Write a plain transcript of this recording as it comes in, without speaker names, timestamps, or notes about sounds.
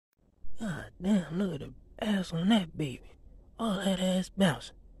God damn, look at the ass on that baby. All that ass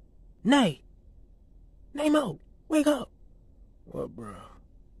bouncing. Namo, wake up. What, bro?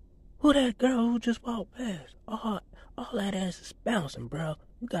 Who that girl who just walked past? All that ass is bouncing, bro.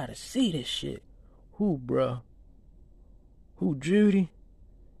 You gotta see this shit. Who, bro? Who, Judy?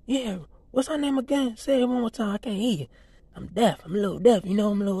 Yeah, what's her name again? Say it one more time, I can't hear you. I'm deaf, I'm a little deaf, you know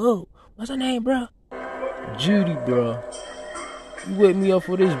I'm a little old. What's her name, bro? Judy, bro. You wake me up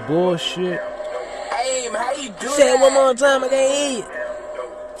for this bullshit? Hey, how you doing? Say it one more time, I can't hear you.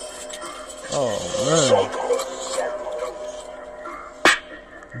 Oh, man.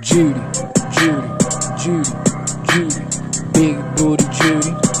 Judy. Big booty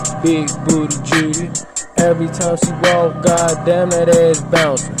Judy. Every time she walk, goddamn that ass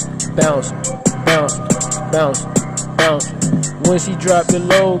bouncing. When she drop it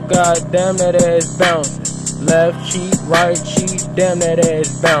low, goddamn that ass bouncing. Left cheek, right cheek, damn that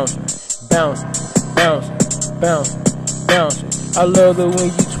ass bouncing. I love it when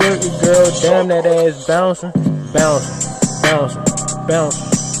you twerk it, girl, damn that ass bouncing.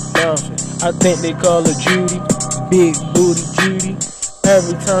 I think they call her Judy, big booty Judy.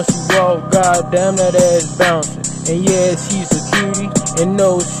 Every time she walk, goddamn that ass bouncing. And yeah, she's a cutie, and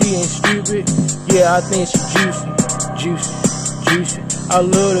no, she ain't stupid. Yeah, I think she juicy. I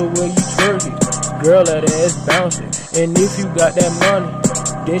love the way you twerk it, girl, that ass bouncing. And if you got that money,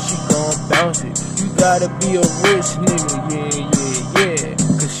 then she gon' bounce it. You gotta be a rich nigga, yeah.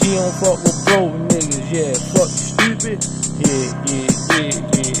 Cause she don't fuck with broke niggas, yeah. Fuck stupid, yeah.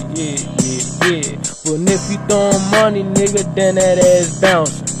 But if you throwin' money, nigga, then that ass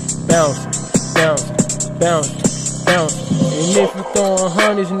bouncing. And if you throwin'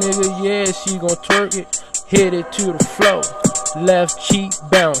 honeys, nigga, yeah, she gon' twerk it. Hit it to the floor, left cheek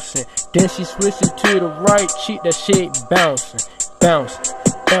bouncing. Then she switch it to the right cheek, that shit bouncing.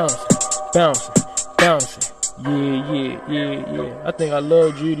 Yeah. I think I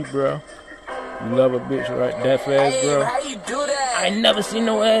love Judy, bro. You love a bitch right that fast, bro. Hey, how you do that? I ain't never seen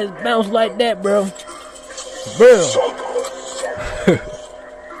no ass bounce like that, bro. Bro.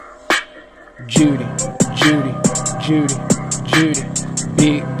 Judy.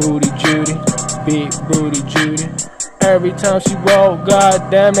 Big booty Judy. Every time she walk,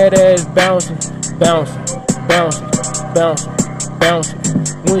 goddamn that ass bouncing.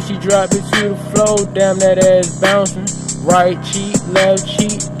 When she drop it to the floor, damn that ass bouncing. Right cheek, left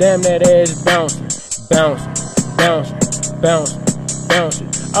cheek, damn that ass bouncing.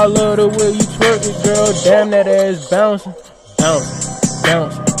 I love the way you twerk it, girl, damn that ass bouncing.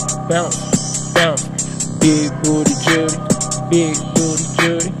 Big booty Judy,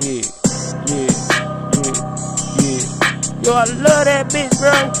 yeah. Yo, I love that bitch,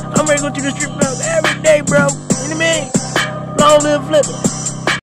 bro. I'm ready to go to the strip club every day, bro. You know what I mean? Long live Flipper.